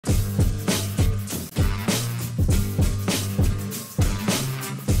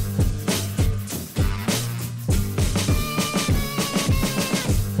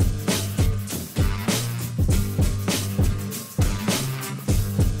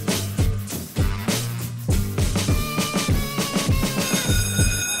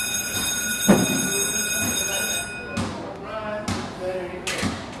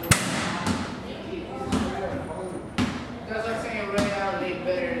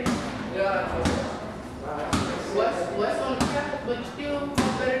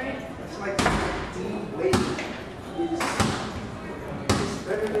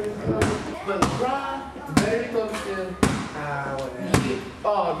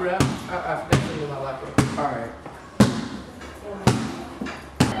bro. I forgot to leave my locker. All right.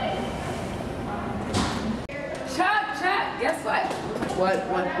 Chuck, guess what?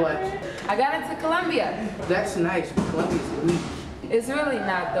 What? I got into Columbia. That's nice. Columbia's weak. It's really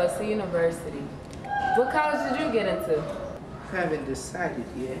not though, it's a university. What college did you get into? I haven't decided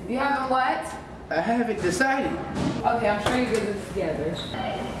yet. You haven't what? I haven't decided. Okay, I'm sure you get this together.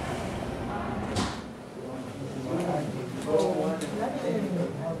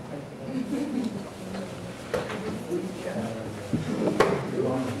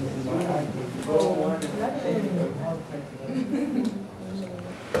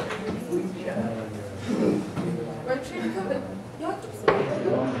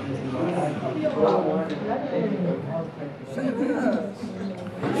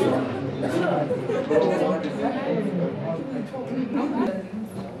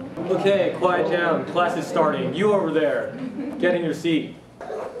 Okay, quiet down. Class is starting. You over there, get in your seat.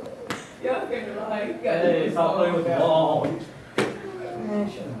 Hey, stop playing with the ball.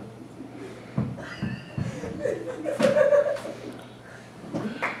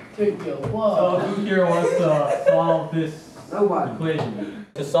 So who here wants to solve this equation?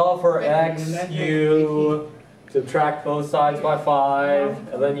 To solve for x, you subtract both sides by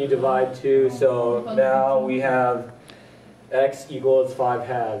 5, and then you divide 2. So now we have x equals 5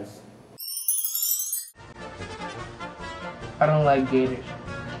 halves. I don't like Gators.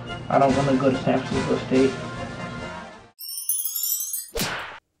 I don't want to go to San Francisco State.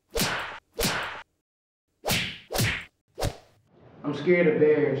 I'm scared of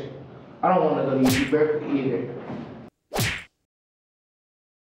bears. I don't want to go to UC Berkeley either.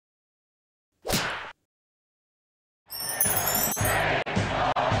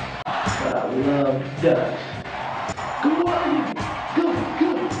 But I love ducks. Go on! Go!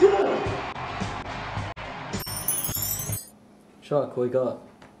 Chuck, wake up.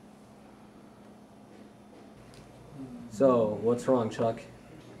 So, what's wrong, Chuck?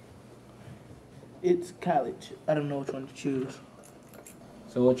 It's college. I don't know which one to choose.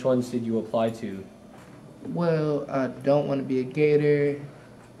 So which ones did you apply to? Well, I don't want to be a gator.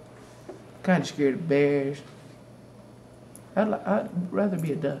 Kind of scared of bears. I'd rather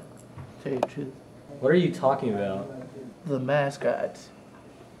be a duck, to tell you the truth. What are you talking about? The mascots.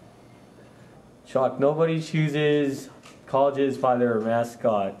 Chuck, nobody chooses colleges by their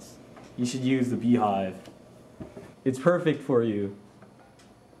mascots. You should use the beehive. It's perfect for you.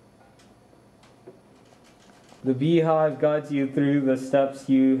 The beehive guides you through the steps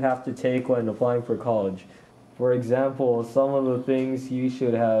you have to take when applying for college. For example, some of the things you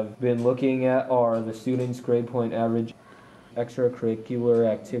should have been looking at are the student's grade point average, extracurricular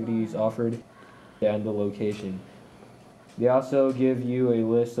activities offered, and the location. They also give you a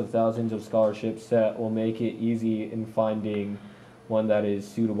list of thousands of scholarships that will make it easy in finding one that is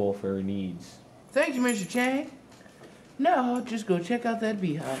suitable for your needs. Thank you, Mr. Chang. Now I'll just go check out that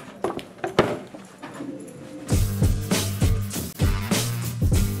beehive.